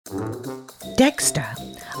Dexter,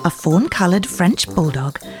 a fawn-coloured French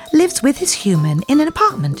bulldog, lives with his human in an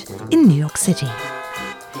apartment in New York City.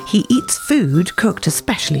 He eats food cooked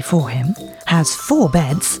especially for him, has 4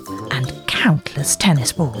 beds, and countless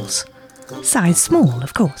tennis balls. Size small,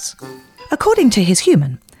 of course. According to his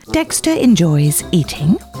human, Dexter enjoys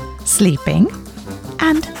eating, sleeping,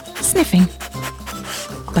 and sniffing.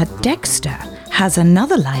 But Dexter has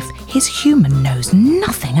another life his human knows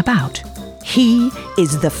nothing about. He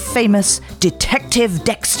is the famous Detective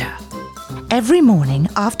Dexter. Every morning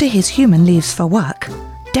after his human leaves for work,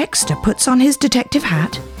 Dexter puts on his detective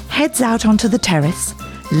hat, heads out onto the terrace,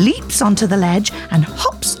 leaps onto the ledge, and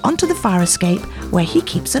hops onto the fire escape where he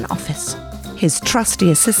keeps an office. His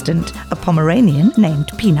trusty assistant, a Pomeranian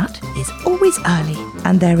named Peanut, is always early,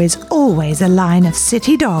 and there is always a line of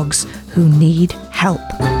city dogs who need help.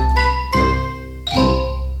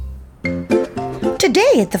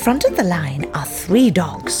 Today at the front of the line are 3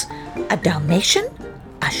 dogs, a Dalmatian,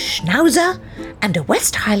 a Schnauzer, and a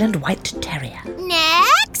West Highland White Terrier.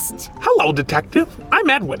 Next! Hello, Detective. I'm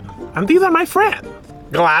Edwin, and these are my friends,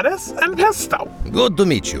 Gladys and Pesto. Good to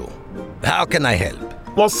meet you. How can I help?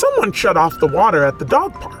 Well, someone shut off the water at the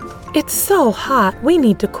dog park. It's so hot. We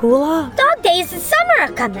need to cool off. Dog days of summer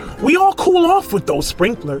are coming. We all cool off with those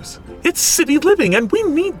sprinklers. It's city living, and we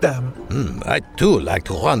need them. I too like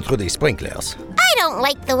to run through the sprinklers. I don't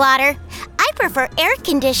like the water. I prefer air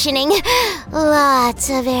conditioning. Lots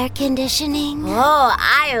of air conditioning. Oh,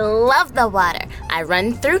 I love the water. I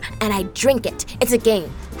run through and I drink it. It's a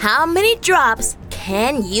game. How many drops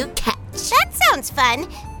can you catch? That sounds fun.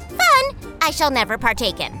 Fun I shall never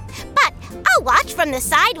partake in. But I'll watch from the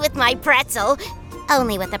side with my pretzel.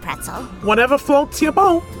 Only with a pretzel. Whatever floats your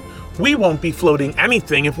boat. We won't be floating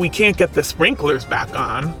anything if we can't get the sprinklers back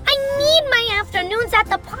on. I need my afternoons at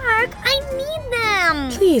the park. I need them.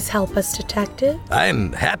 Please help us, Detective.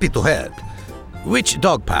 I'm happy to help. Which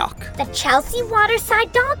dog park? The Chelsea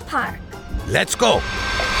Waterside Dog Park. Let's go.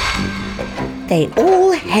 They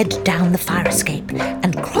all head down the fire escape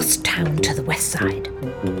and cross town to the west side.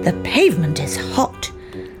 The pavement is hot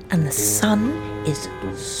and the sun is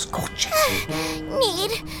scorching.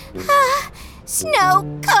 Need a snow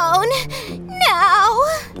cone now.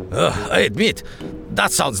 I admit,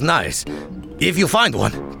 that sounds nice. If you find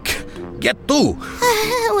one, get 2.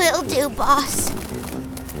 Will do, boss.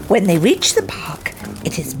 When they reach the park,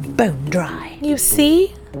 it is bone dry. You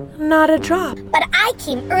see? Not a drop. But I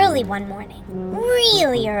came early one morning.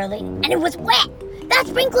 Really early. And it was wet. The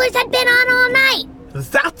sprinklers had been on all night.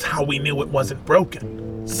 That's how we knew it wasn't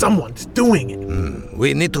broken. Someone's doing it.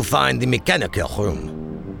 We need to find the mechanical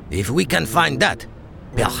room. If we can find that,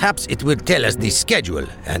 perhaps it will tell us the schedule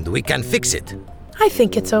and we can fix it. I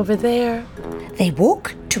think it's over there. They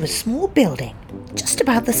walk to a small building, just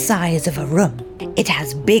about the size of a room. It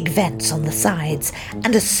has big vents on the sides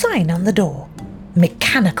and a sign on the door.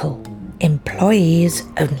 Mechanical, employees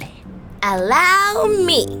only. Allow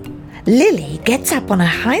me. Lily gets up on her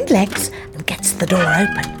hind legs and gets the door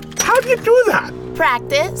open. How'd you do that?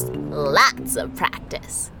 Practice. Lots of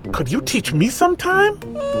practice. Could you teach me sometime?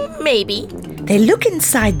 Maybe. They look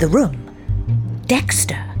inside the room.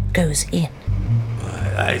 Dexter goes in.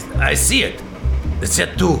 I see it. It's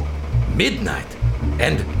set to midnight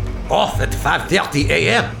and off at 5:30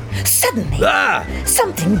 a.m. Suddenly, Ah!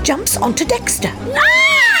 something jumps onto Dexter.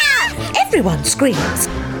 Ah! Everyone screams.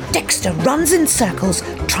 Dexter runs in circles,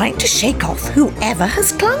 trying to shake off whoever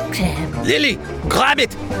has clung to him. Lily, grab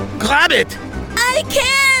it! Grab it! I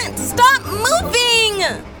can't! Stop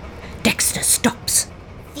moving! Dexter stops.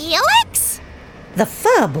 Felix? The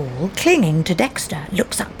fur ball clinging to Dexter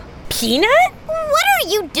looks up. Peanut? What are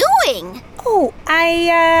you doing? Oh,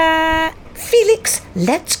 Felix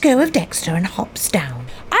lets go of Dexter and hops down.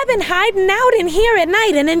 I've been hiding out in here at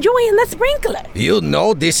night and enjoying the sprinkler. You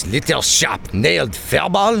know this little sharp-nailed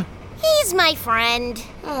furball? He's my friend.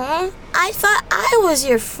 I thought I was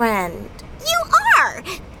your friend. You are.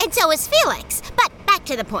 And so is Felix. But back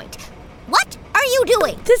to the point. What are you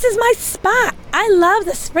doing? This is my spot. I love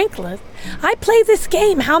the sprinklers. I play this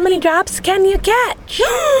game, How Many Drops Can You Catch?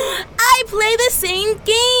 I play the same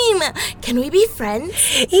game. Can we be friends?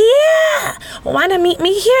 Yeah! Want to meet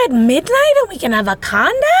me here at midnight and we can have a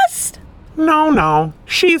contest? No.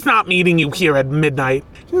 She's not meeting you here at midnight.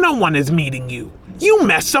 No one is meeting you. You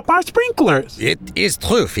messed up our sprinklers. It is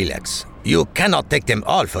true, Felix. You cannot take them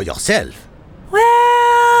all for yourself. Well,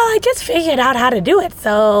 I just figured out how to do it,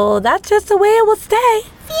 so that's just the way it will stay.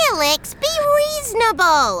 Felix, be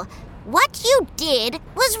reasonable. What you did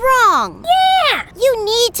was wrong. Yeah! You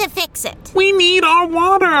need to fix it. We need our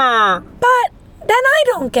water. But then I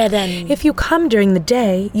don't get any. If you come during the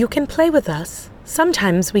day, you can play with us.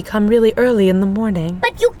 Sometimes we come really early in the morning.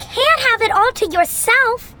 But you can't have it all to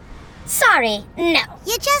yourself. Sorry, no.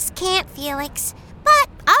 You just can't, Felix. But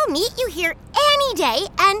I'll meet you here any day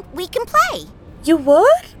and we can play. You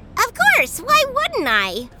would? Of course, why wouldn't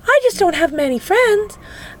I? I just don't have many friends.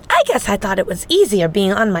 I guess I thought it was easier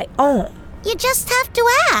being on my own. You just have to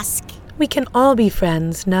ask. We can all be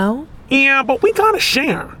friends, no? Yeah, but we gotta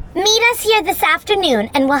share. Meet us here this afternoon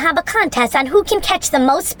and we'll have a contest on who can catch the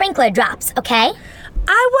most sprinkler drops, okay?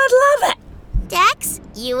 I would love it. Dex,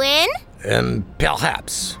 you in?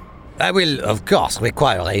 Perhaps. I will, of course,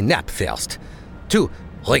 require a nap first to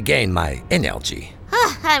regain my energy.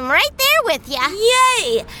 I'm right there with ya.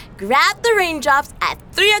 Yay! Grab the raindrops at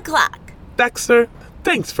 3 o'clock. Dexter,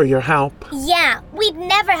 thanks for your help. Yeah, we'd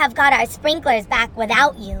never have got our sprinklers back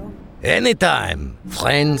without you. Anytime,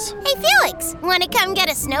 friends. Hey, Felix, wanna come get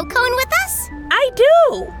a snow cone with us? I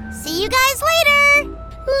do. See you guys later.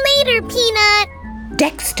 Later, Peanut.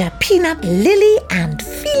 Dexter, Peanut, Lily, and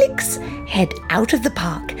Felix head out of the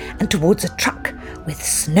park and towards a truck with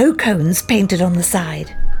snow cones painted on the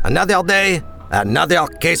side. Another day, another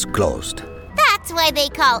case closed. That's why they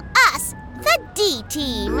call us the D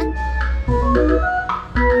Team.